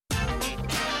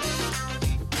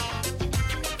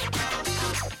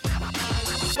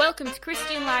Welcome to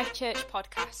Christian Life Church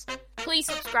Podcast. Please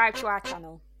subscribe to our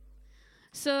channel.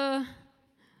 So,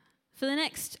 for the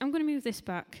next, I'm going to move this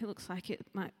back. It looks like it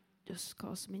might just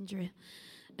cause some injury.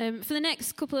 For the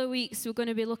next couple of weeks, we're going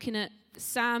to be looking at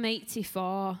Psalm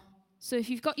 84. So if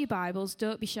you've got your Bibles,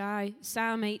 don't be shy.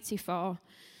 Psalm 84.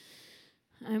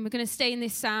 And we're going to stay in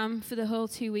this psalm for the whole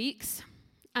 2 weeks.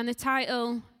 And the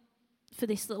title for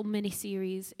this little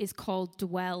mini-series is called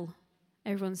Dwell.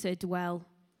 Everyone say Dwell.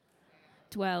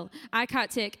 Dwell. I can't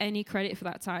take any credit for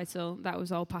that title. That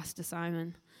was all Pastor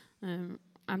Simon.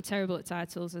 I'm terrible at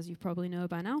titles, as you probably know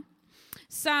by now.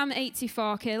 Psalm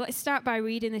 84. Okay, let's start by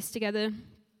reading this together.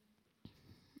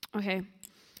 Okay.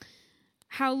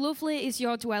 How lovely is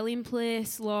your dwelling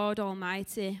place, Lord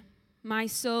Almighty. My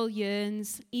soul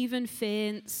yearns, even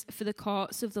faints, for the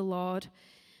courts of the Lord.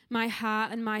 My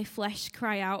heart and my flesh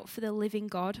cry out for the living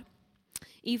God.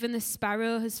 Even the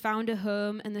sparrow has found a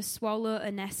home, and the swallow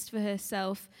a nest for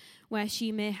herself, where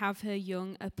she may have her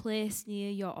young, a place near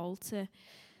your altar.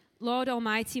 Lord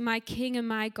Almighty, my King and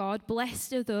my God,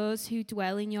 blessed are those who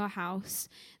dwell in your house.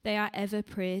 They are ever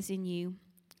praising you.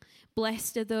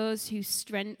 Blessed are those whose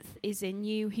strength is in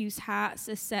you, whose hearts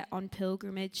are set on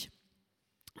pilgrimage.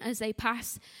 As they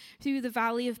pass through the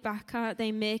valley of Baca,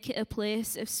 they make it a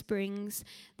place of springs.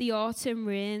 The autumn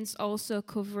rains also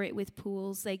cover it with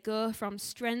pools. They go from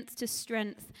strength to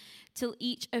strength till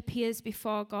each appears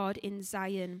before God in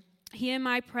Zion. Hear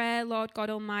my prayer, Lord God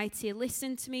Almighty.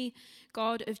 Listen to me,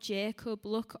 God of Jacob.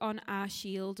 Look on our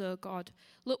shield, O God.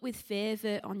 Look with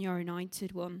favor on your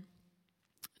anointed one.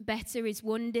 Better is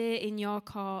one day in your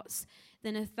courts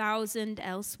than 1,000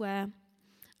 elsewhere.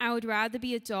 I would rather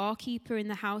be a doorkeeper in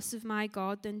the house of my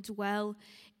God than dwell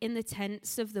in the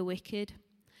tents of the wicked.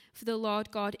 For the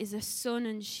Lord God is a sun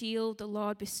and shield. The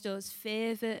Lord bestows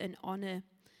favor and honor.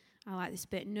 I like this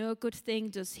bit. No good thing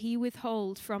does he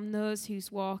withhold from those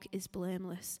whose walk is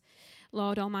blameless.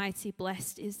 Lord Almighty,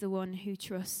 blessed is the one who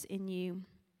trusts in you.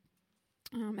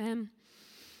 Amen.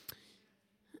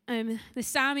 The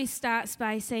psalmist starts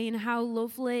by saying, how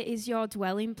lovely is your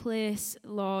dwelling place,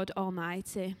 Lord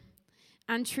Almighty.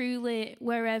 And truly,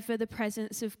 wherever the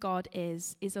presence of God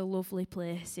is a lovely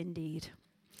place indeed.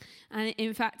 And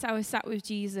in fact, I was sat with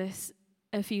Jesus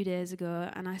a few days ago,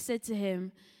 and I said to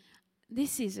him,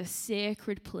 this is a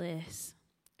sacred place.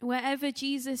 Wherever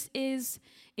Jesus is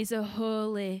a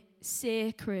holy,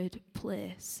 sacred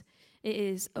place. It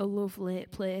is a lovely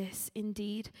place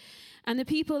indeed. And the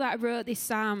people that wrote this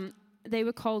psalm, they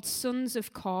were called sons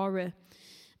of Korah.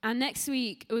 And next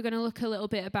week, we're going to look a little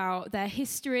bit about their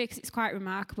history, because it's quite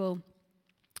remarkable,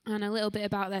 and a little bit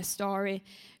about their story.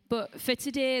 But for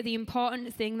today, the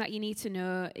important thing that you need to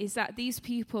know is that these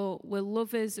people were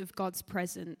lovers of God's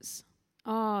presence.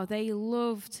 Oh, they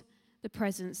loved the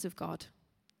presence of God.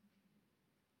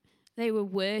 They were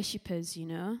worshippers, you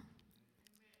know.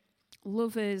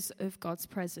 Lovers of God's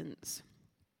presence.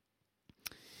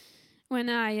 When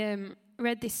I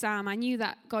read this psalm, I knew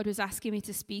that God was asking me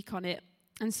to speak on it.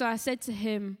 And so I said to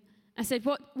him,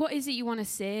 what is it you want to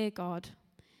say, God?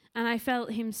 And I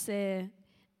felt him say,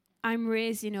 I'm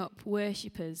raising up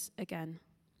worshippers again.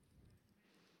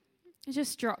 It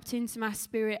just dropped into my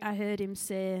spirit. I heard him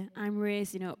say, I'm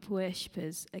raising up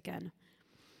worshippers again.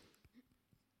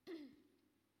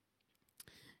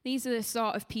 These are the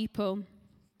sort of people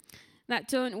that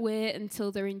don't wait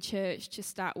until they're in church to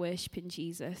start worshipping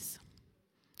Jesus.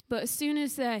 But as soon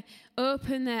as they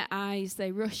open their eyes,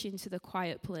 they rush into the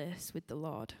quiet place with the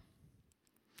Lord.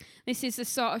 This is the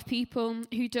sort of people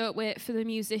who don't wait for the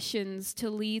musicians to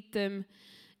lead them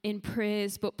in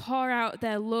praise, but pour out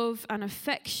their love and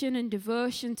affection and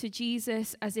devotion to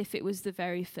Jesus as if it was the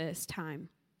very first time.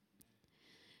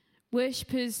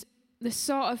 Worshippers, the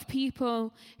sort of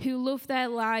people who love their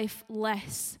life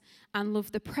less and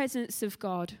love the presence of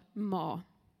God more.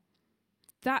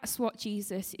 That's what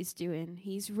Jesus is doing.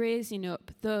 He's raising up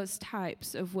those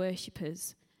types of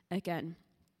worshippers again.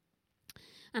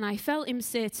 And I felt him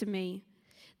say to me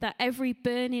that every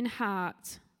burning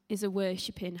heart is a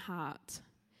worshipping heart.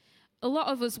 A lot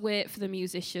of us wait for the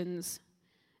musicians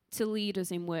to lead us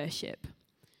in worship,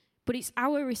 but it's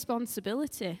our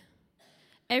responsibility.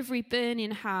 Every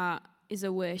burning heart is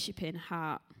a worshipping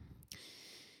heart.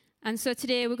 And so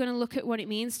today we're going to look at what it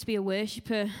means to be a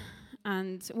worshipper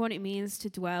and what it means to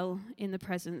dwell in the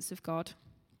presence of God.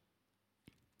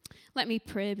 Let me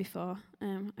pray before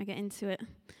I get into it.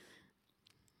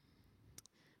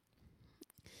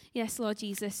 Yes, Lord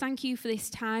Jesus, thank you for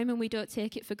this time, and we don't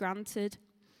take it for granted.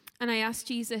 And I ask,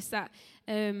 Jesus, that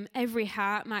every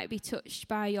heart might be touched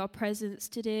by your presence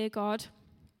today, God.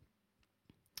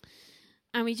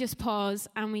 And we just pause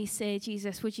and we say,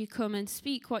 Jesus, would you come and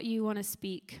speak what you want to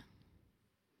speak?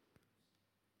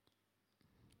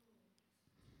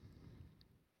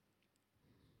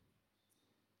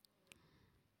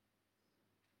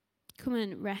 Come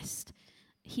and rest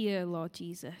here, Lord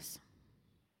Jesus.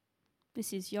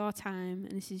 This is your time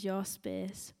and this is your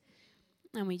space.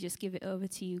 And we just give it over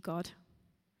to you, God.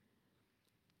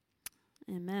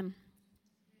 Amen.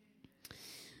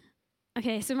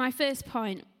 Okay, so my first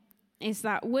point is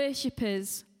that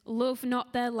worshippers love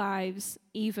not their lives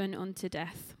even unto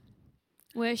death.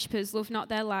 Worshippers love not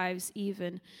their lives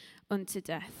even unto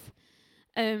death.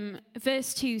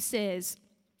 Verse 2 says,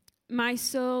 my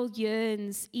soul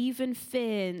yearns, even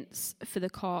faints, for the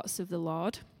courts of the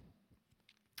Lord.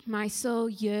 My soul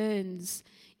yearns,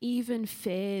 even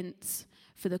faints,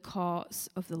 for the courts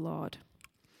of the Lord.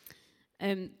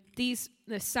 The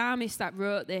psalmist that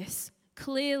wrote this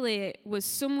clearly was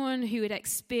someone who had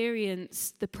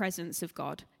experienced the presence of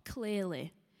God.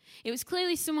 Clearly. It was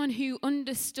clearly someone who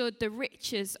understood the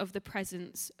riches of the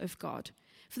presence of God.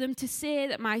 For them to say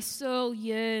that my soul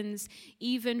yearns,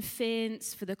 even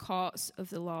faints, for the courts of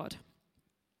the Lord.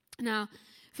 Now,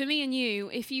 for me and you,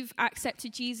 if you've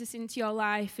accepted Jesus into your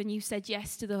life and you've said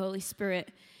yes to the Holy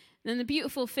Spirit, then the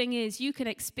beautiful thing is you can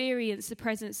experience the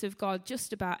presence of God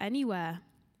just about anywhere.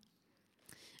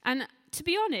 And to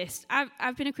be honest,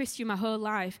 I've been a Christian my whole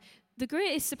life. The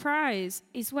greatest surprise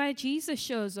is where Jesus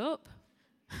shows up.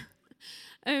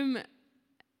 The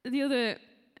other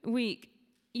week,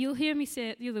 you'll hear me say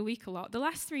it the other week a lot. The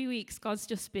last 3 weeks, God's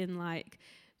just been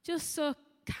just so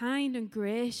kind and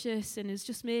gracious and has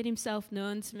just made himself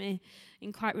known to me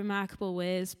in quite remarkable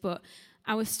ways. But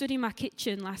I was stood in my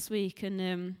kitchen last week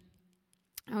and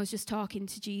I was just talking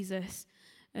to Jesus.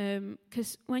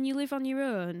 Because when you live on your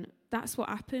own, that's what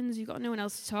happens. You've got no one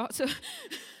else to talk to.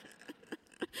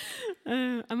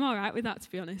 I'm all right with that, to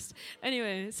be honest.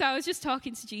 Anyway, so I was just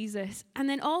talking to Jesus. And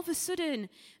then all of a sudden,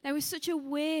 there was such a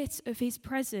weight of his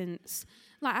presence.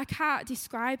 I can't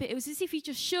describe it. It was as if he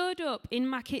just showed up in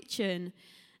my kitchen.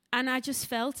 And I just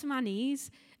fell to my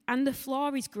knees. And the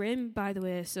floor is grim, by the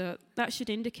way, so that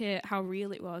should indicate how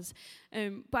real it was.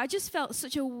 But I just felt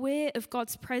such a weight of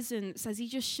God's presence as he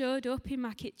just showed up in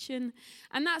my kitchen.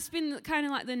 And that's been kind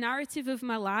of like the narrative of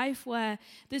my life, where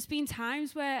there's been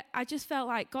times where I just felt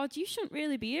like, God, you shouldn't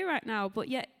really be here right now, but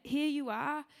yet here you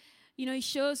are. You know, he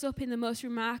shows up in the most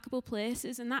remarkable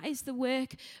places, and that is the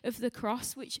work of the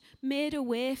cross, which made a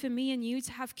way for me and you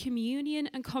to have communion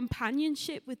and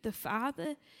companionship with the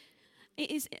Father. It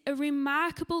is a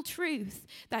remarkable truth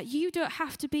that you don't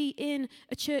have to be in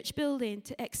a church building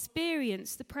to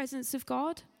experience the presence of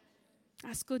God.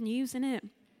 That's good news, isn't it?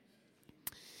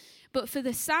 But for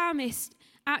the psalmist,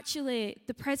 actually,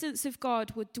 the presence of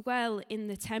God would dwell in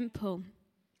the temple.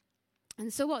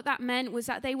 And so what that meant was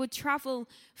that they would travel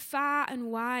far and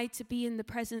wide to be in the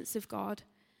presence of God.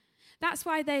 That's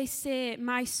why they say,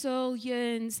 my soul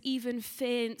yearns, even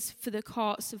faints, for the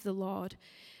courts of the Lord.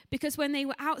 Because when they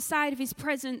were outside of his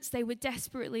presence, they were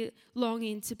desperately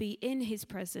longing to be in his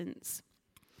presence.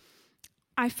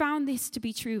 I found this to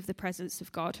be true of the presence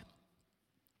of God.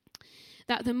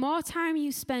 That the more time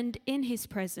you spend in his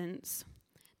presence,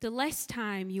 the less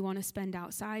time you want to spend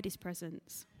outside his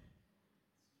presence.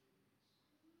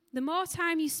 The more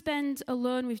time you spend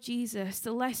alone with Jesus,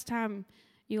 the less time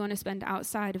you want to spend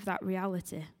outside of that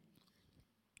reality.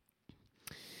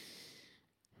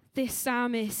 This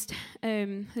psalmist,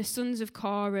 the sons of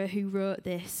Korah who wrote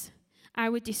this, I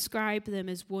would describe them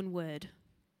as one word: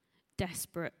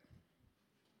 desperate.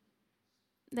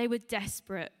 They were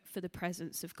desperate for the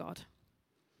presence of God.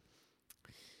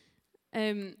 I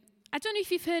don't know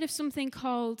if you've heard of something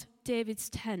called David's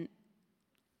Tent.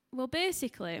 Well,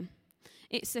 basically,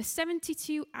 it's a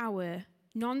 72-hour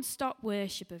non-stop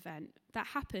worship event that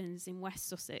happens in West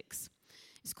Sussex.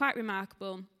 It's quite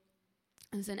remarkable.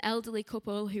 There's an elderly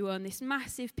couple who own this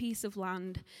massive piece of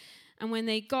land. And when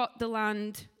they got the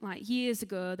land years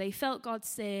ago, they felt God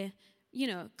say,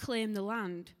 claim the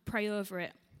land, pray over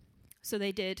it. So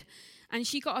they did. And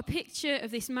she got a picture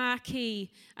of this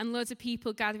marquee and loads of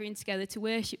people gathering together to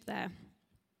worship there.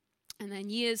 And then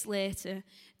years later,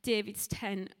 David's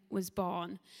Tent was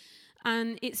born.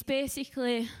 And it's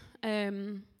basically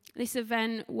this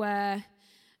event where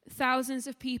thousands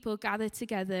of people gather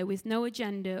together with no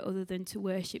agenda other than to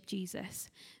worship Jesus.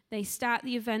 They start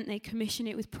the event, they commission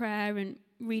it with prayer and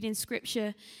reading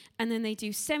scripture, and then they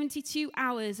do 72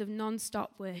 hours of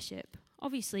non-stop worship.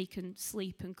 Obviously, you can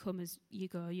sleep and come as you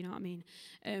go, you know what I mean?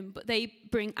 But they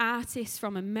bring artists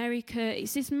from America.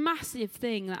 It's this massive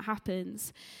thing that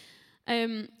happens.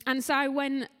 And so I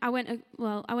went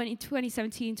in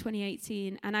 2017,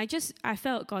 2018, and I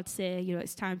felt God say,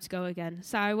 it's time to go again.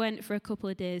 So I went for a couple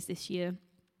of days this year.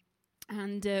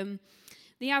 And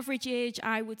the average age,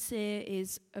 I would say,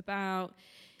 is about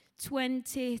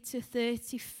 20 to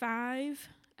 35.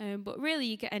 But really,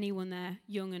 you get anyone there,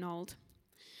 young and old.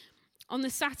 On the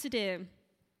Saturday,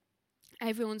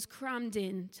 everyone's crammed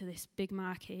in to this big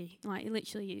marquee, like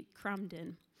literally crammed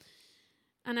in.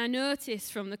 And I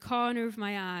noticed from the corner of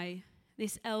my eye,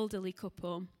 this elderly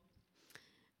couple.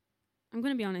 I'm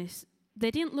going to be honest, they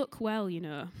didn't look well,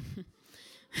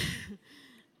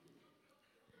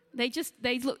 They just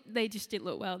didn't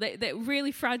look well. They're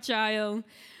really fragile,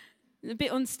 a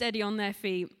bit unsteady on their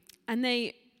feet. And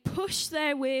they pushed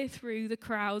their way through the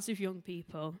crowds of young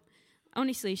people.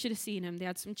 Honestly, you should have seen them. They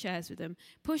had some chairs with them.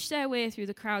 Pushed their way through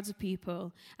the crowds of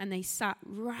people, and they sat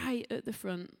right at the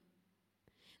front.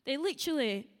 They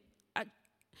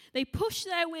pushed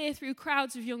their way through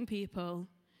crowds of young people,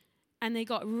 and they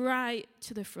got right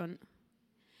to the front.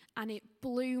 And it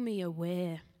blew me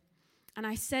away. And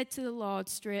I said to the Lord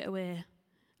straight away,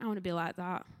 I want to be like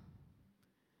that.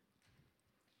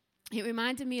 It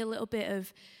reminded me a little bit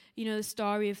of, the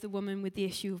story of the woman with the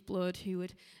issue of blood who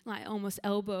would almost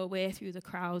elbow her way through the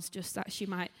crowds just that she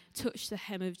might touch the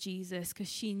hem of Jesus, because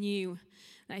she knew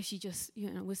that if she just,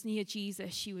 was near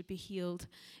Jesus, she would be healed.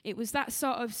 It was that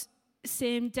sort of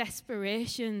same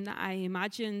desperation that I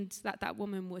imagined that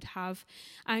woman would have.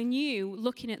 I knew,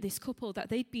 looking at this couple, that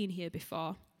they'd been here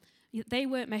before. They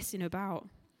weren't messing about.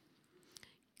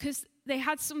 Because they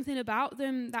had something about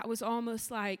them that was almost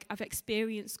like, I've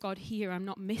experienced God here, I'm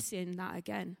not missing that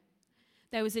again.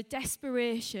 There was a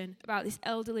desperation about this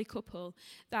elderly couple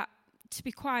that, to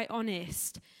be quite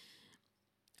honest,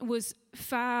 was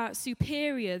far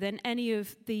superior than any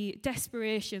of the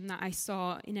desperation that I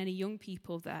saw in any young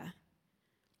people there.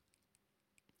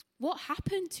 What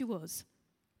happened to us?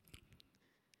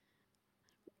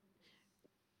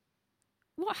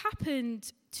 What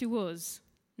happened to us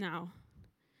now?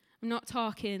 I'm not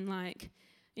talking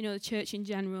the church in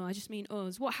general. I just mean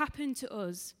us. What happened to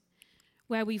us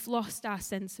where we've lost our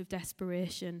sense of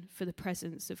desperation for the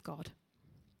presence of God?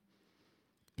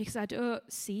 Because I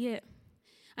don't see it.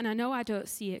 And I know I don't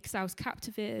see it because I was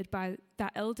captivated by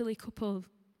that elderly couple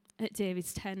at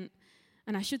David's tent.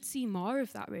 And I should see more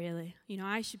of that, really.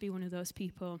 I should be one of those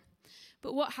people.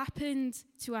 But what happened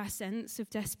to our sense of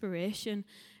desperation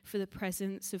for the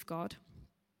presence of God?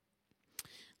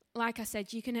 Like I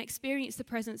said, you can experience the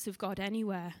presence of God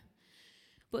anywhere.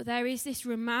 But there is this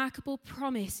remarkable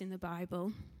promise in the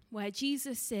Bible where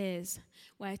Jesus says,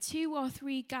 where 2 or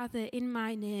 3 gather in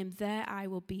my name, there I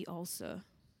will be also.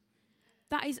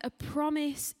 That is a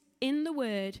promise in the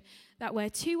word that where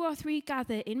 2 or 3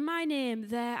 gather in my name,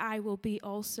 there I will be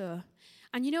also.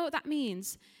 And you know what that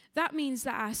means? That means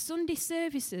that our Sunday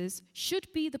services should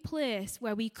be the place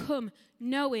where we come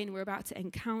knowing we're about to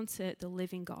encounter the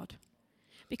living God.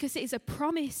 Because it is a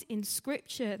promise in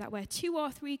Scripture that where 2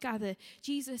 or 3 gather,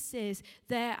 Jesus says,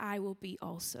 there I will be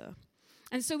also.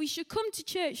 And so we should come to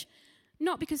church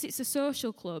not because it's a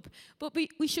social club, but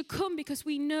we should come because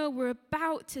we know we're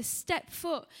about to step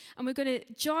foot and we're going to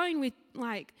join with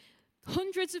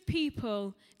hundreds of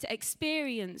people to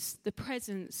experience the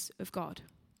presence of God.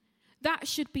 That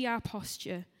should be our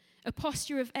posture. A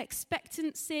posture of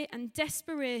expectancy and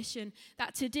desperation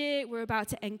that today we're about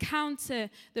to encounter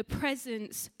the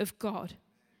presence of God.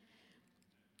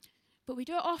 But we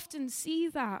don't often see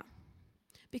that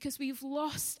because we've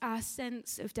lost our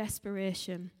sense of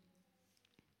desperation.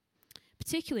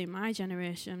 Particularly in my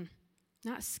generation.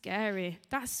 That's scary.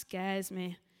 That scares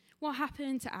me. What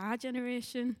happened to our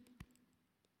generation?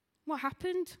 What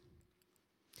happened?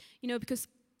 Because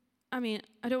I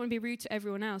don't want to be rude to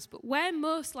everyone else, but we're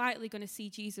most likely going to see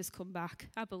Jesus come back.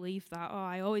 I believe that.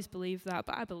 I always believe that,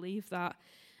 but I believe that.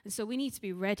 And so we need to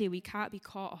be ready. We can't be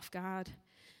caught off guard.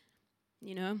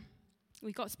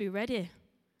 We've got to be ready.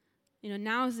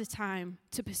 Now's the time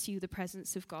to pursue the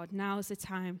presence of God. Now's the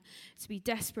time to be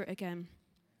desperate again.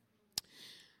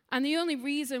 And the only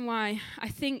reason why I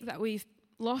think that we've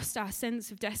lost our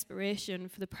sense of desperation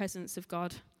for the presence of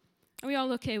God. Are we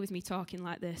all okay with me talking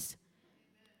like this?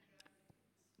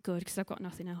 Good, because I've got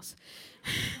nothing else.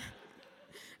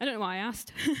 I don't know why I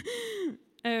asked.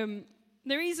 The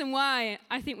reason why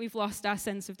I think we've lost our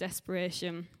sense of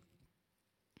desperation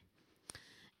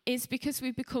is because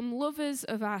we've become lovers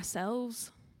of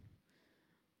ourselves.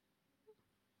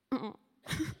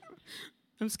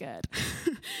 I'm scared.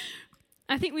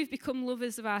 I think we've become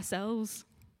lovers of ourselves.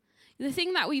 The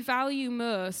thing that we value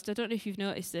most, I don't know if you've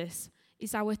noticed this,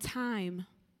 is our time.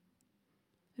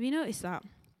 Have you noticed that?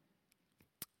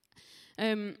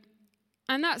 And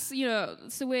that's,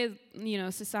 it's the way,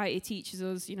 society teaches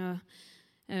us,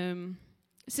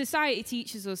 society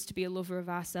teaches us to be a lover of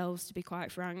ourselves, to be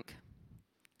quite frank.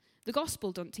 The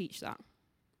gospel don't teach that.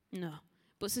 No.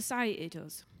 But society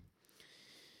does.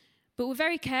 But we're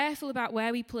very careful about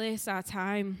where we place our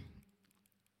time.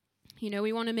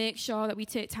 We want to make sure that we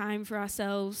take time for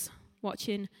ourselves,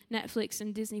 watching Netflix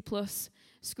and Disney Plus,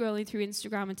 scrolling through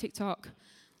Instagram and TikTok.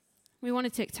 We want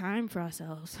to take time for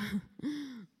ourselves.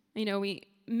 We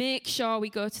make sure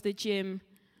we go to the gym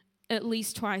at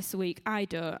least twice a week. I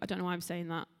don't know why I'm saying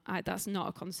that. That's not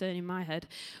a concern in my head.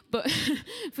 But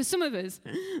for some of us,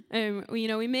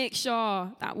 we make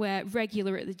sure that we're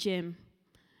regular at the gym.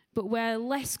 But we're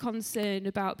less concerned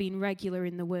about being regular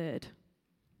in the Word.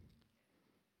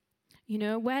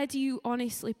 Where do you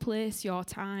honestly place your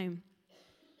time?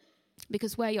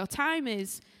 Because where your time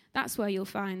is, that's where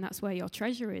that's where your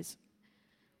treasure is.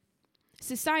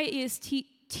 Society is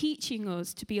teaching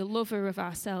us to be a lover of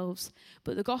ourselves,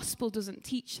 but the gospel doesn't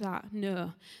teach that.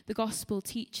 No, the gospel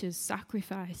teaches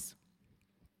sacrifice.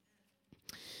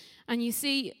 And you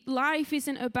see, life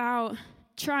isn't about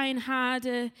trying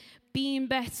harder, being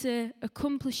better,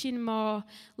 accomplishing more.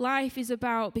 Life is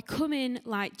about becoming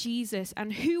like Jesus.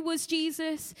 And who was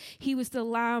Jesus? He was the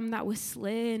lamb that was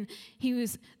slain. He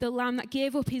was the lamb that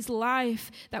gave up his life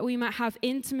that we might have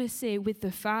intimacy with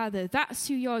the Father. That's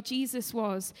who your Jesus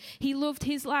was. He loved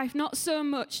his life not so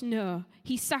much, no.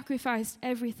 He sacrificed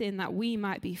everything that we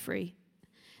might be free.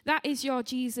 That is your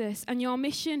Jesus. And your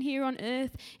mission here on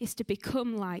earth is to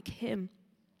become like him.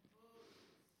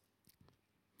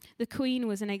 The Queen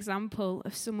was an example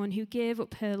of someone who gave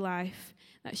up her life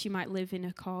that she might live in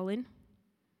her calling.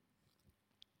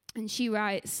 And she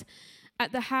writes,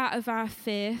 "At the heart of our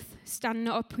faith stand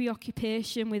not a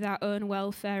preoccupation with our own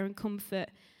welfare and comfort,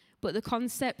 but the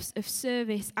concepts of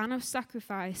service and of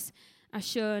sacrifice are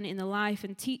shown in the life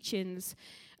and teachings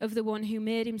of the one who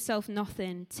made himself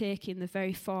nothing, taking the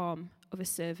very form of a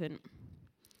servant."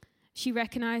 She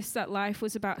recognized that life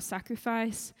was about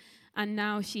sacrifice, and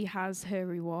now she has her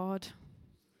reward.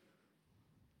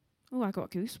 Oh, I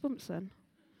got goosebumps then.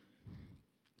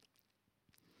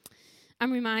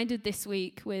 I'm reminded this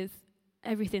week with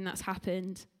everything that's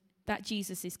happened that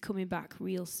Jesus is coming back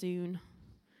real soon.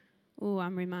 Oh,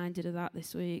 I'm reminded of that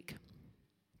this week.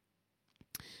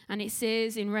 And it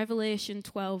says in Revelation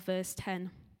 12, verse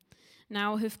 10,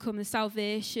 "Now have come the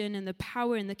salvation and the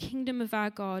power and the kingdom of our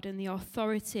God and the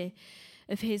authority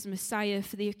of his Messiah.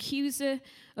 For the accuser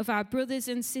of our brothers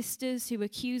and sisters who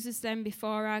accuses them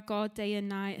before our God day and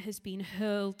night has been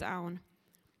hurled down."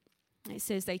 It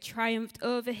says they triumphed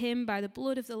over him by the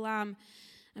blood of the Lamb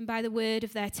and by the word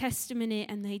of their testimony,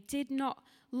 and they did not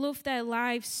love their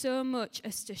lives so much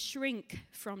as to shrink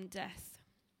from death.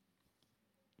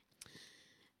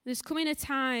 There's coming a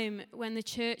time when the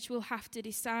church will have to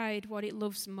decide what it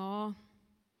loves more,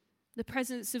 the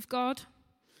presence of God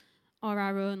or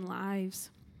our own lives.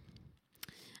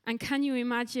 And can you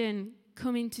imagine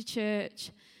coming to church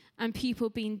and people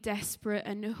being desperate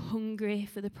and hungry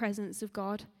for the presence of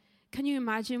God? Can you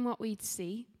imagine what we'd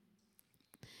see?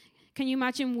 Can you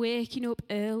imagine waking up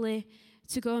early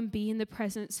to go and be in the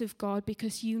presence of God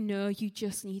because you know you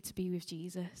just need to be with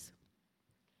Jesus?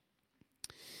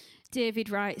 David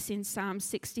writes in Psalm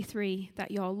 63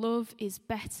 that your love is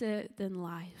better than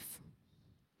life.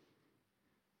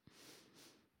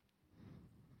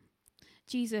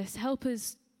 Jesus, help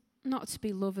us not to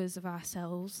be lovers of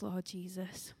ourselves, Lord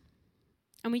Jesus.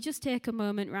 And we just take a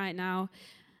moment right now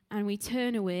and we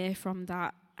turn away from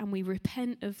that and we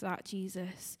repent of that,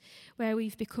 Jesus, where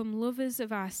we've become lovers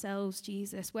of ourselves,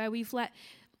 Jesus, where we've let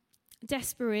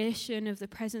desperation of the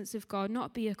presence of God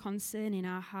not be a concern in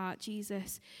our heart,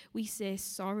 Jesus. We say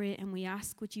sorry and we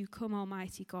ask, would you come,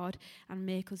 Almighty God, and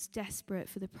make us desperate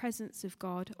for the presence of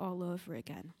God all over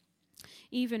again.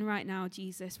 Even right now,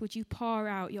 Jesus, would you pour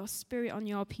out your spirit on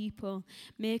your people,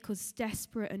 make us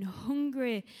desperate and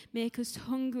hungry, make us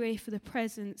hungry for the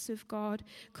presence of God.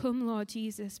 Come, Lord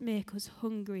Jesus, make us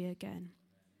hungry again.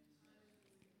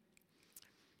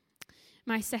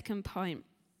 My second point,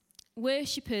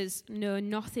 worshippers know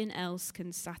nothing else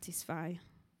can satisfy.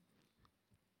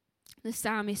 The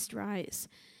psalmist writes,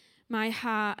 "My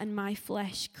heart and my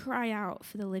flesh cry out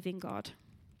for the living God."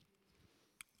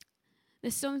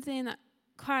 There's something that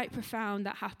quite profound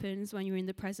that happens when you're in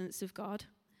the presence of God,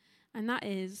 and that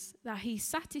is that he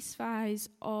satisfies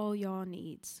all your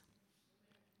needs.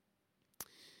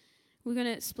 We're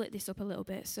going to split this up a little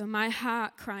bit. So my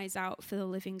heart cries out for the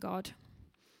living God.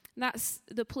 That's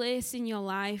the place in your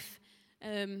life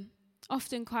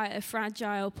often quite a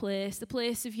fragile place, the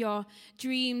place of your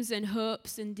dreams and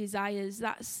hopes and desires.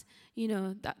 That's,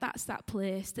 that's that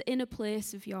place, the inner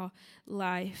place of your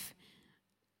life.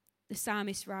 The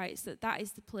psalmist writes that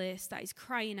is the place that is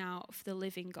crying out for the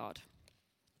living God.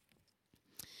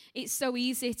 It's so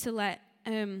easy to let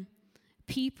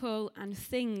people and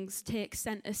things take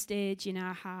center stage in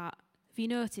our heart. Have you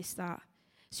noticed that?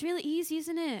 It's really easy,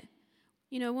 isn't it?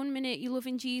 1 minute you're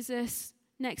loving Jesus,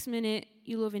 next minute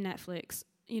you're loving Netflix.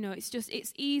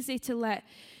 It's easy to let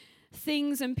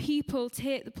things and people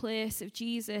take the place of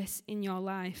Jesus in your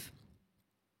life.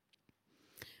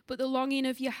 But the longing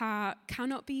of your heart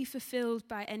cannot be fulfilled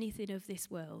by anything of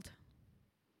this world.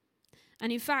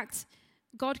 And in fact,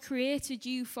 God created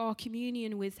you for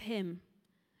communion with him.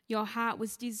 Your heart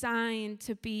was designed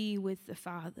to be with the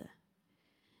Father.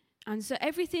 And so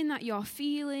everything that you're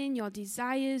feeling, your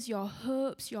desires, your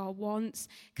hopes, your wants,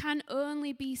 can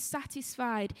only be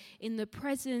satisfied in the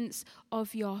presence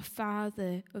of your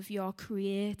Father, of your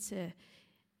Creator.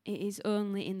 It is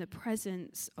only in the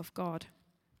presence of God.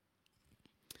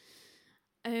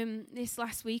 This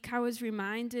last week I was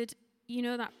reminded,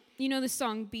 the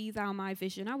song Be Thou My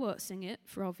Vision. I won't sing it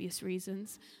for obvious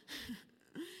reasons.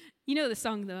 You know the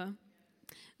song though.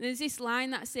 There's this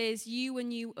line that says, you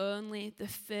and you only, the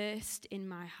first in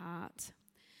my heart.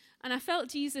 And I felt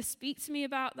Jesus speak to me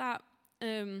about that.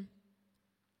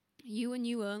 You and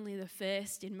you only, the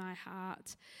first in my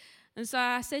heart. And so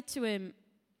I said to him,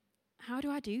 how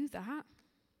do I do that?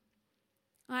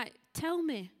 Tell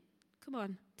me. Come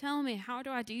on, tell me, how do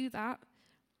I do that?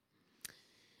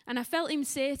 And I felt him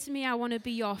say to me, I want to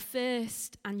be your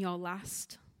first and your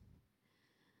last.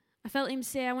 I felt him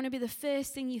say, I want to be the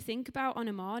first thing you think about on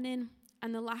a morning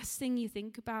and the last thing you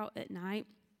think about at night.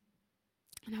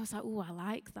 And I was like, oh, I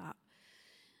like that.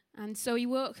 And so he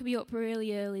woke me up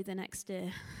really early the next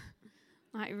day,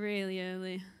 really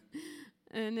early.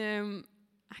 And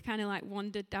I kind of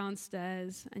wandered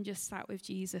downstairs and just sat with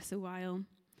Jesus a while.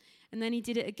 And then he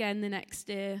did it again the next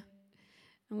day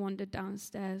and wandered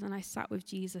downstairs, and I sat with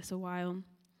Jesus a while.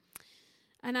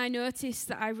 And I noticed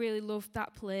that I really loved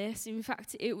that place. In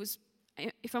fact, it was,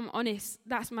 if I'm honest,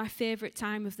 that's my favourite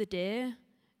time of the day,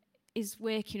 is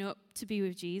waking up to be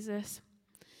with Jesus.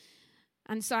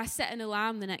 And so I set an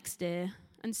alarm the next day.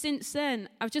 And since then,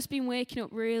 I've just been waking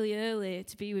up really early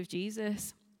to be with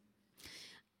Jesus.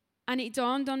 And it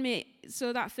dawned on me,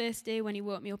 so that first day when he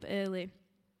woke me up early,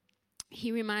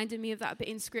 he reminded me of that bit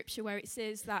in Scripture where it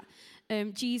says that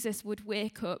Jesus would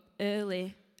wake up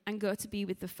early and go to be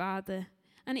with the Father.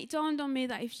 And it dawned on me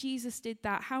that if Jesus did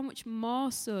that, how much more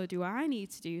so do I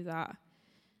need to do that?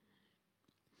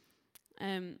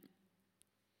 And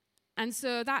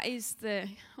so that is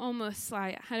almost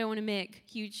I don't want to make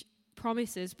huge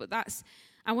promises, but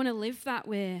I want to live that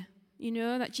way.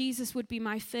 That Jesus would be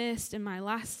my first and my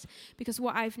last, because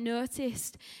what I've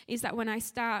noticed is that when I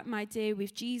start my day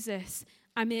with Jesus,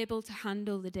 I'm able to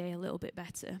handle the day a little bit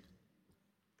better.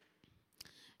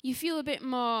 You feel a bit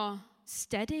more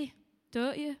steady,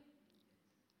 don't you?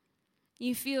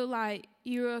 You feel like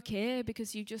you're okay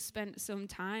because you just spent some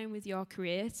time with your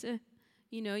Creator.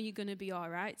 You're going to be all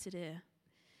right today.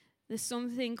 There's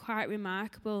something quite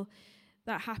remarkable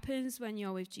that happens when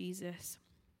you're with Jesus.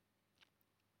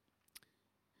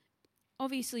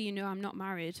 Obviously, I'm not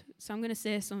married, so I'm going to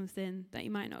say something that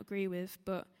you might not agree with,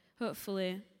 but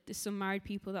hopefully there's some married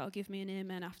people that will give me an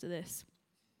amen after this.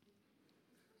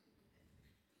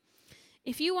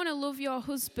 If you want to love your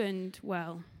husband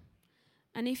well,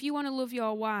 and if you want to love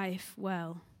your wife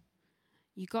well,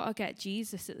 you got to get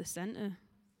Jesus at the center.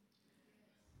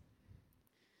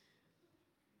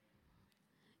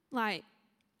 And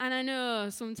I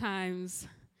know sometimes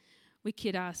we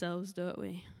kid ourselves, don't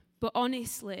we? But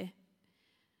honestly,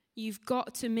 you've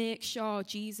got to make sure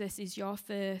Jesus is your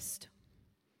first.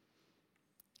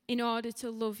 In order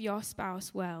to love your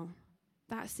spouse well,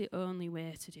 that's the only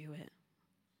way to do it.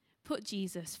 Put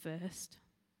Jesus first.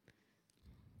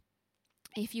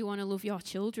 If you want to love your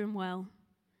children well,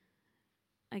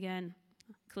 again,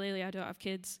 clearly I don't have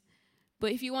kids,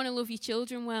 but if you want to love your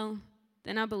children well,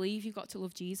 then I believe you've got to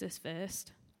love Jesus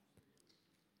first.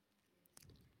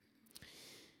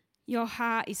 Your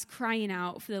heart is crying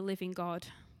out for the living God,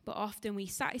 but often we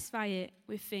satisfy it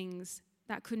with things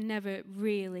that could never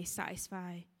really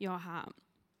satisfy your heart.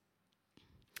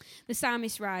 The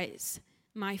psalmist writes,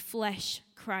 "My flesh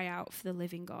cry out for the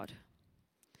living God."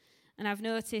 And I've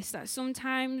noticed that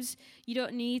sometimes you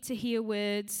don't need to hear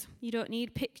words, you don't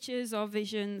need pictures or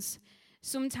visions.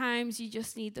 Sometimes you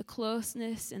just need the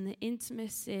closeness and the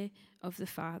intimacy of the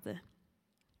Father.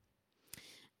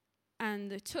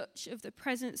 And the touch of the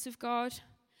presence of God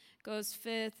goes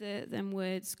further than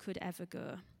words could ever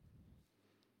go.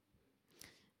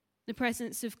 The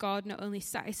presence of God not only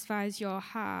satisfies your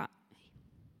heart,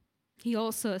 he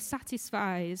also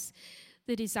satisfies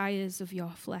the desires of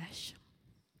your flesh.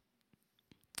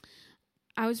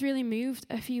 I was really moved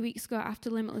a few weeks ago after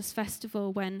Limitless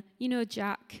Festival when,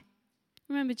 Jack,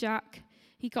 remember Jack?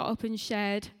 He got up and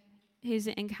shared his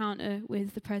encounter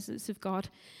with the presence of God.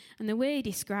 And the way he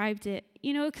described it,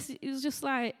 because it was just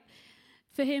like,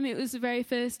 for him, it was the very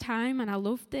first time, and I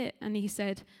loved it. And he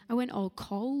said, I went all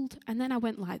cold, and then I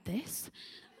went like this.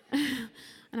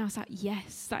 And I was like,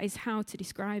 yes, that is how to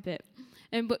describe it.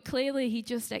 But clearly, he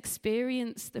just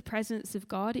experienced the presence of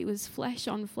God. It was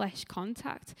flesh-on-flesh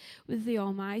contact with the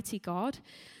Almighty God.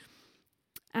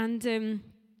 And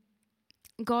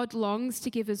God longs to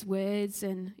give us words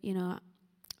and,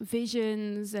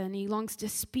 visions, and he longs to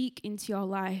speak into your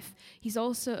life. He's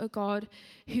also a God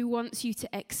who wants you to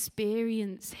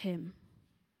experience him.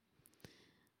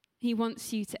 He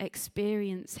wants you to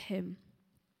experience him.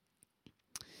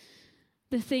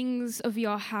 The things of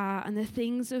your heart and the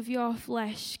things of your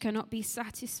flesh cannot be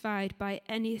satisfied by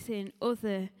anything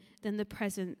other than the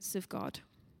presence of God.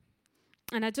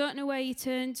 And I don't know where you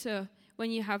turn to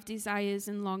when you have desires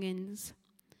and longings,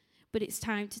 but it's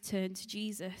time to turn to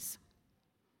Jesus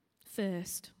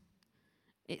first.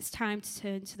 It's time to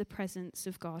turn to the presence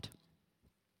of God.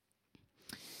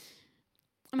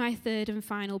 My third and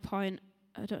final point,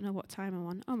 I don't know what time I'm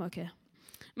on. I'm okay.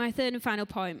 My third and final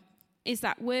point is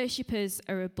that worshippers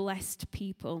are a blessed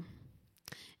people.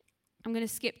 I'm going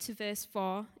to skip to verse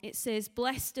 4. It says,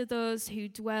 "Blessed are those who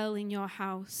dwell in your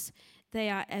house. They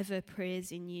are ever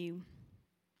praising you."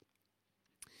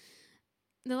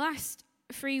 The last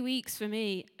 3 weeks for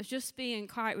me have just been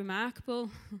quite remarkable.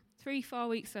 3-4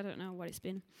 weeks, I don't know what it's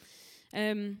been.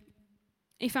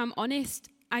 If I'm honest,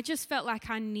 I just felt like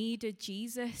I needed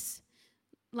Jesus.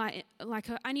 I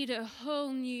needed a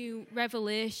whole new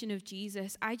revelation of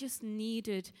Jesus. I just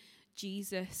needed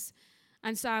Jesus.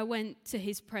 And so I went to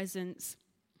his presence.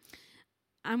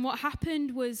 And what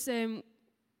happened was,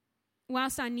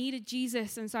 whilst I needed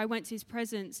Jesus and so I went to his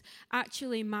presence,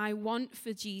 actually my want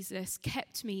for Jesus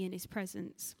kept me in his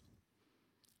presence.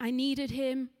 I needed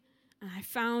him, and I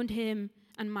found him,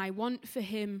 and my want for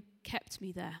him kept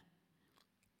me there.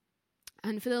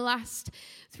 And for the last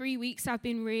 3 weeks, I've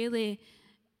been really,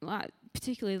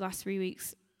 particularly the last 3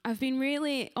 weeks, I've been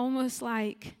really almost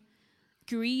like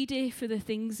greedy for the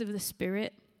things of the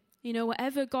Spirit.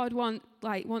 Whatever God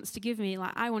wants to give me,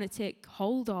 I want to take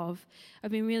hold of.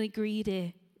 I've been really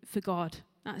greedy for God.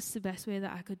 That's the best way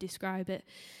that I could describe it.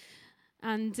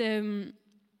 And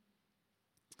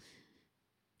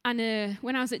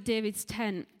when I was at David's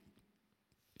tent,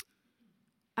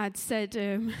 I'd said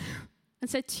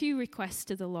 2 requests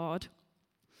to the Lord.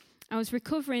 I was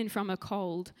recovering from a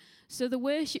cold, so the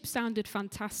worship sounded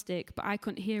fantastic, but I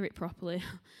couldn't hear it properly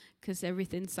because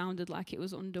everything sounded like it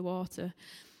was underwater.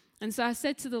 And so I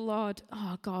said to the Lord,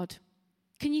 "Oh, God,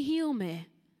 can you heal me?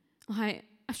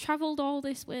 I've traveled all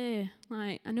this way.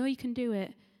 I know you can do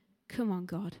it. Come on,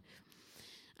 God."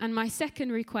 And my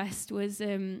second request was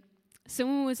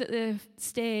someone was at the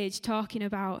stage talking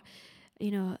about,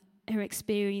 her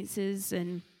experiences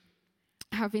and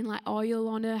having oil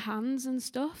on her hands and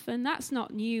stuff. And that's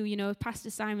not new. Pastor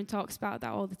Simon talks about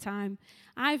that all the time.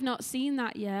 I've not seen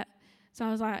that yet. So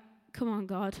I was like, come on,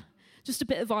 God. Just a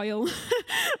bit of oil.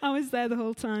 I was there the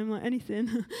whole time,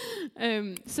 anything.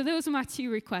 So those were my 2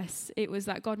 requests. It was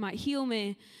that God might heal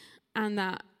me and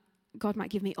that God might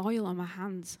give me oil on my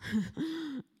hands.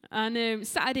 And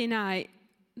Saturday night,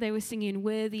 they were singing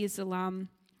 "Worthy is the Lamb."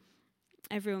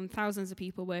 Everyone, thousands of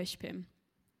people worship him.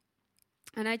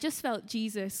 And I just felt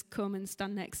Jesus come and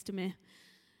stand next to me.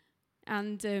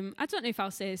 And I don't know if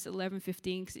I'll say this at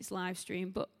 11:15 because it's live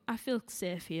stream, but I feel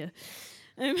safe here.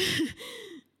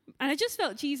 And I just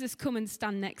felt Jesus come and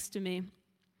stand next to me.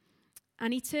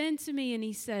 And he turned to me and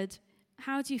he said,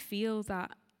 "How do you feel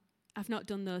that I've not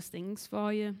done those things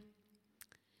for you?"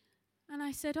 And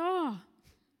I said, "Oh,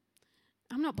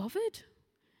 I'm not bothered.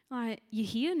 You're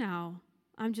here now.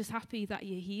 I'm just happy that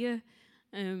you're here.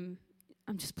 I'm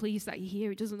just pleased that you're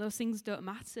here. Those things don't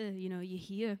matter. You're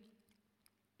here."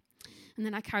 And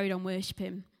then I carried on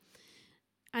worshiping.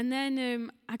 And then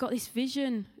I got this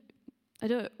vision. I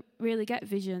don't really get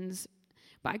visions,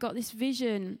 but I got this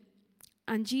vision,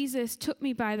 and Jesus took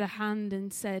me by the hand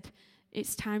and said,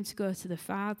 "It's time to go to the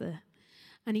Father."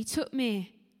 And he took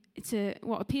me to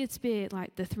what appeared to be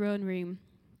the throne room.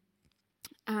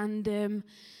 And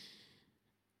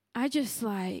I just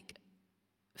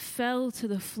fell to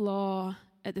the floor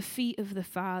at the feet of the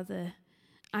Father.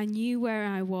 I knew where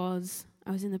I was.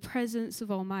 I was in the presence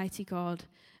of Almighty God,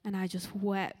 and I just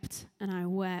wept, and I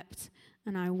wept,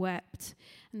 and I wept.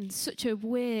 And such a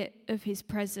weight of his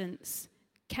presence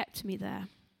kept me there.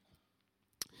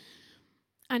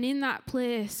 And in that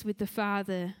place with the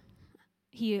Father,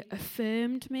 he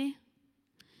affirmed me.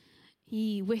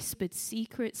 He whispered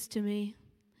secrets to me.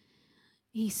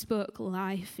 He spoke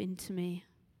life into me.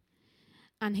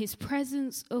 And his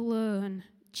presence alone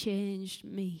changed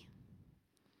me.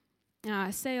 Now,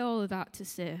 I say all of that to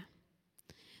say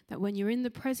that when you're in the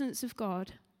presence of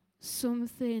God,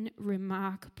 something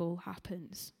remarkable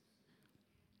happens.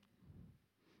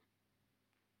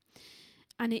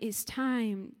 And it is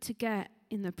time to get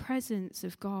in the presence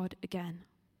of God again.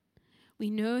 We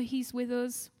know he's with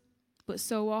us, but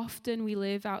so often we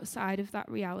live outside of that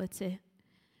reality.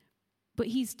 But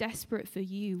he's desperate for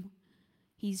you.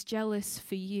 He's jealous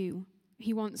for you.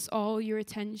 He wants all your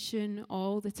attention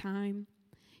all the time.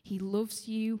 He loves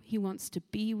you. He wants to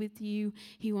be with you.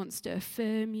 He wants to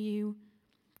affirm you.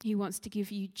 He wants to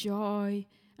give you joy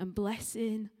and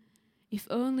blessing. If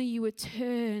only you would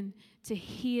turn to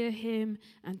hear him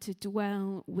and to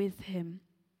dwell with him.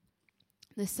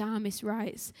 The psalmist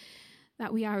writes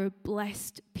that we are a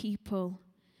blessed people.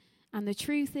 And the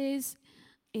truth is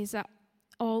that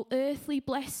all earthly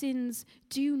blessings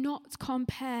do not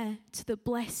compare to the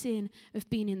blessing of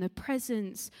being in the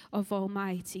presence of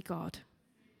Almighty God.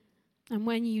 And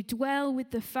when you dwell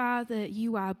with the Father,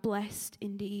 you are blessed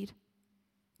indeed.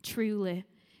 Truly,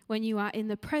 when you are in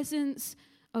the presence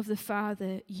of the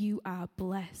Father, you are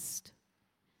blessed.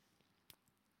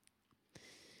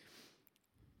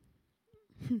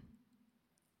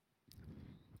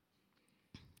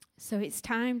 So it's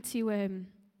time to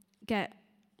get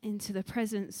into the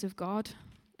presence of God.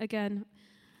 Again,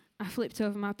 I flipped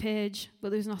over my page,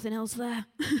 but there's nothing else there.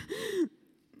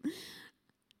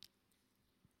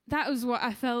 That was what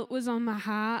I felt was on my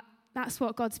heart. That's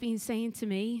what God's been saying to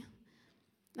me.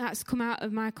 That's come out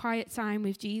of my quiet time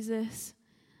with Jesus.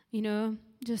 You know,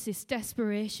 just this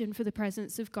desperation for the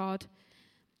presence of God.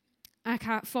 I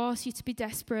can't force you to be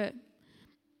desperate.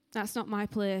 That's not my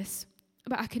place.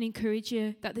 But I can encourage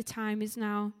you that the time is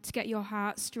now to get your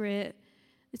heart straight.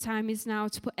 The time is now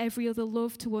to put every other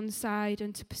love to one side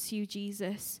and to pursue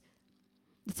Jesus.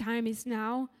 The time is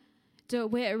now.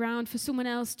 Don't wait around for someone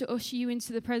else to usher you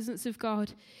into the presence of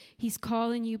God. He's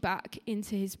calling you back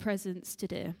into his presence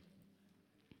today.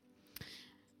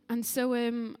 And so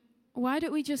why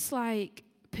don't we just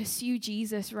pursue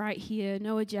Jesus right here,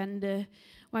 no agenda.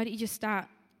 Why don't you just start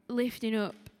lifting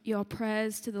up your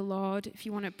prayers to the Lord? If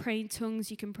you want to pray in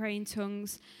tongues, you can pray in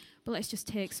tongues. But let's just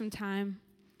take some time.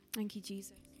 Thank you,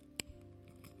 Jesus.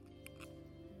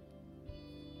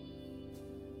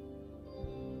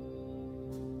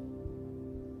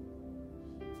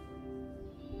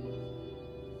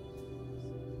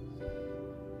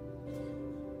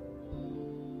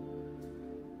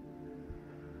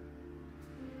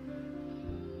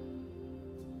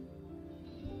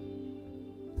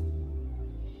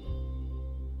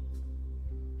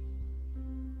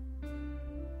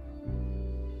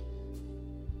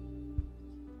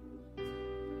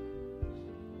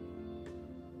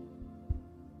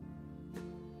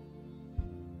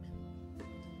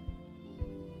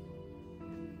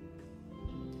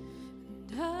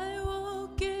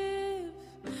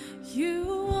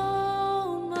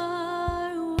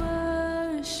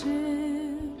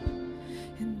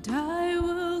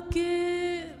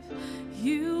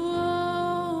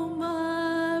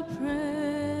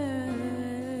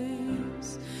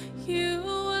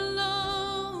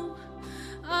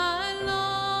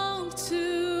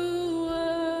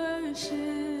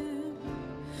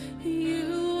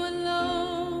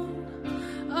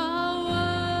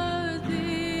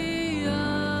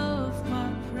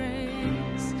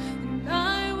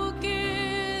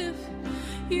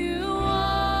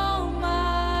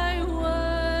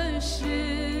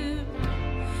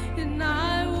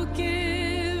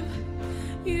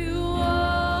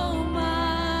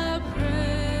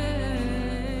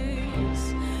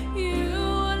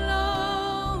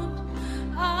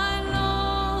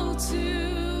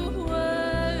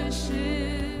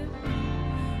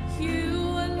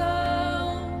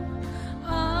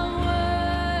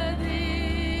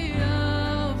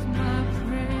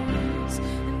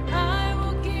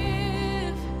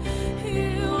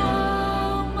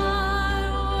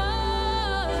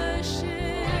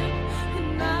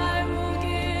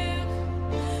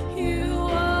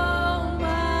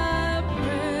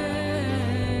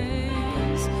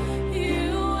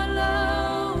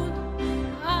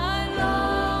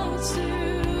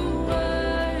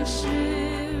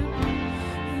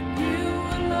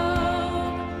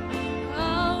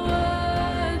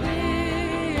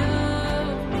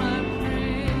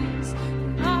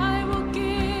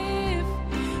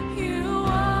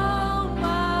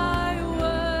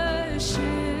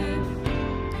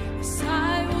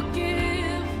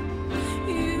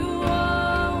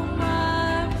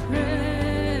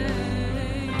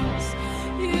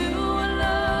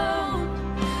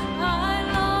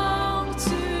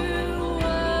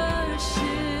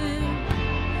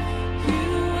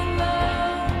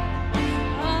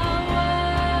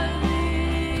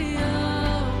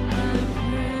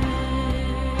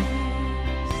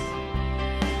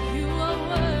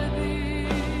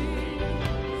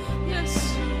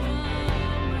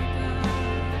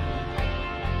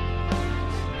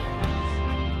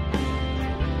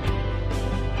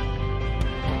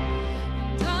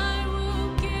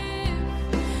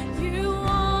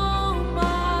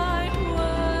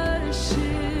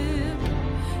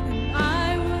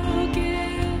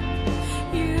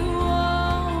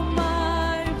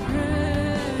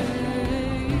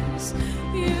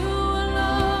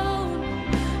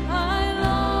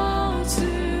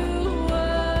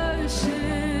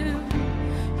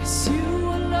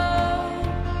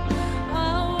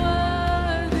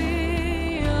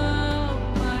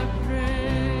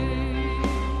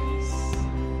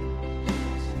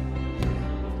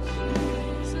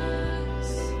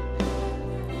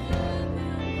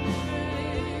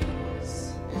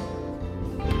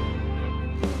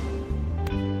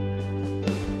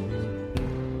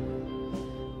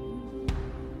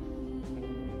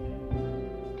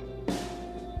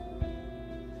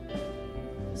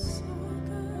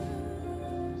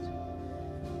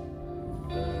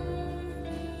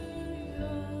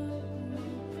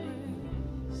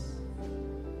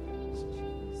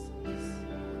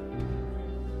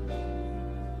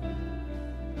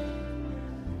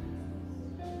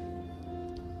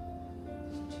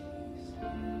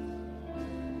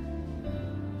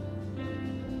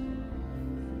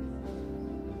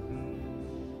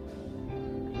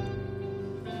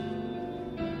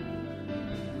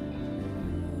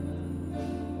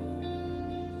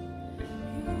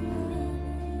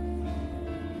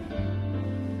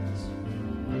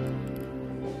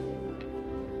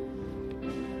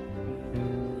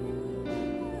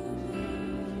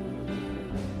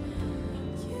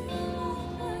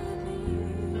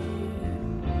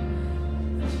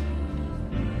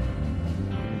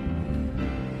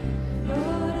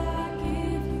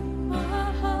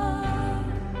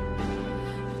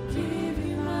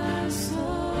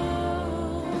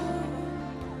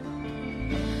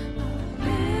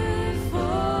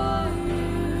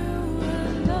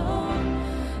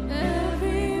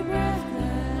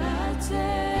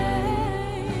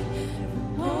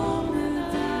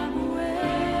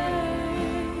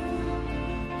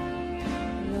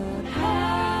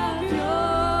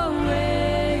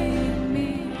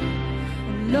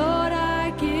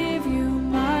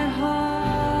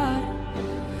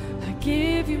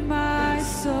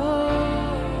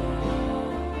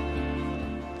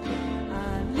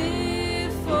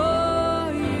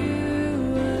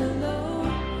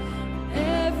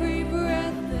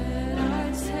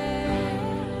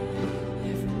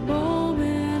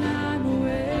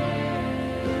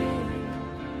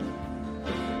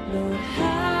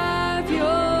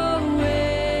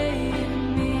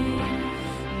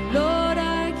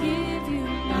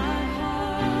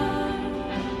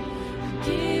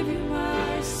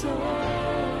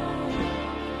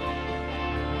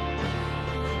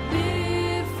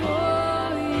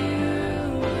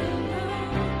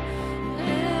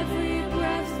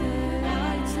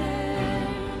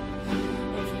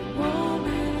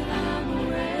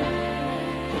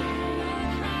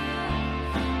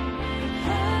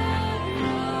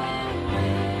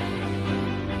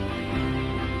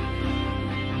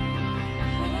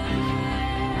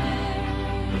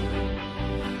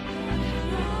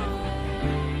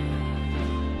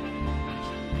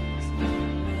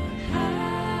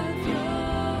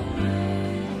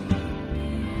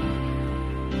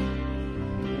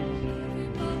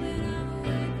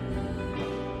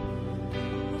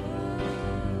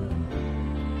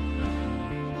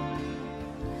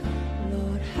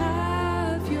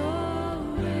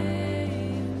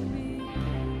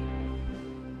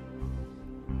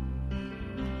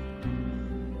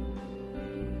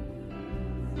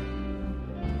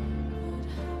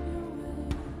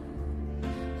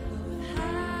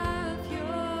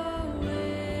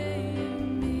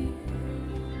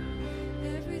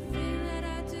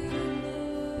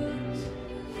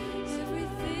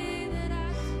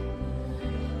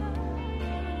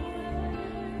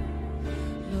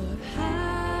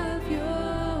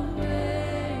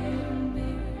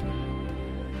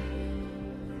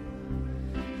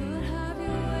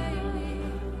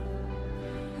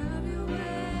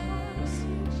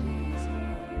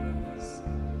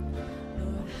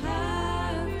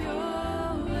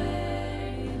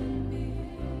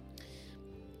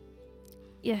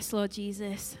 Yes, Lord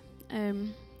Jesus.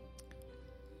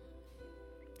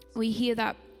 We hear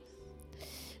that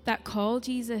call,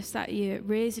 Jesus, that you're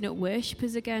raising up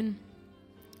worshippers again.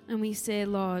 And we say,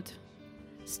 Lord,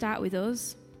 start with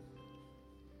us.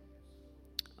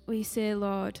 We say,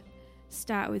 Lord,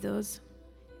 start with us.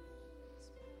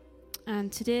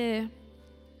 And today,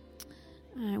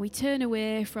 we turn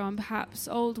away from perhaps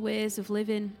old ways of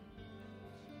living.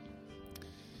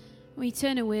 We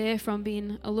turn away from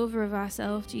being a lover of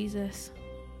ourselves, Jesus.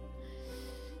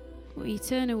 We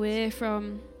turn away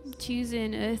from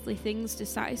choosing earthly things to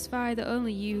satisfy that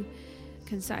only you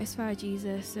can satisfy,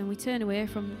 Jesus. And we turn away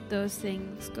from those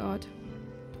things, God.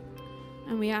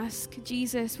 And we ask,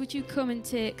 Jesus, would you come and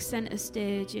take center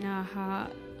stage in our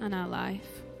heart and our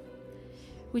life?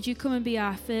 Would you come and be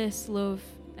our first love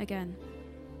again?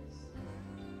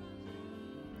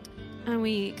 And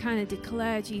we kind of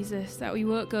declare, Jesus, that we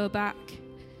won't go back,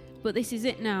 but this is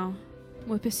it now.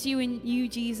 We're pursuing you,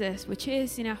 Jesus. We're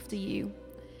chasing after you.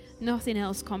 Nothing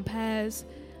else compares.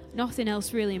 Nothing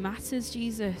else really matters,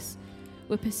 Jesus.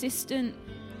 We're persistent.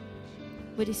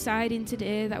 We're deciding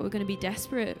today that we're going to be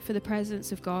desperate for the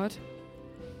presence of God.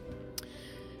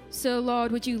 So,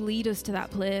 Lord, would you lead us to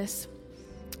that place?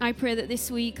 I pray that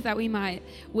this week that we might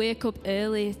wake up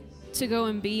early to go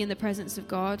and be in the presence of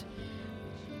God.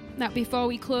 That before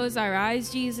we close our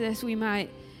eyes, Jesus, we might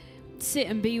sit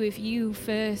and be with you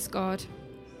first, God.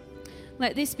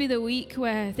 Let this be the week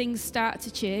where things start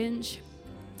to change.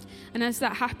 And as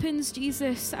that happens,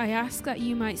 Jesus, I ask that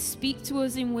you might speak to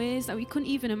us in ways that we couldn't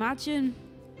even imagine.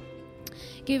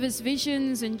 Give us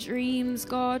visions and dreams,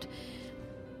 God.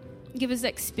 Give us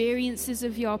experiences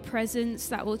of your presence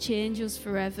that will change us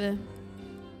forever.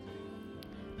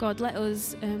 God, let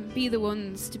us be the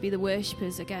ones to be the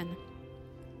worshippers again.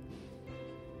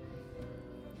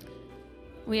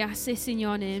 We ask this in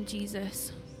your name,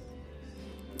 Jesus.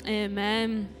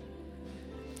 Amen.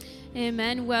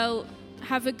 Amen. Well,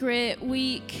 have a great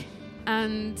week,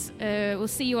 and we'll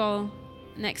see you all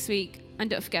next week. And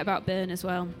don't forget about Burn as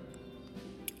well.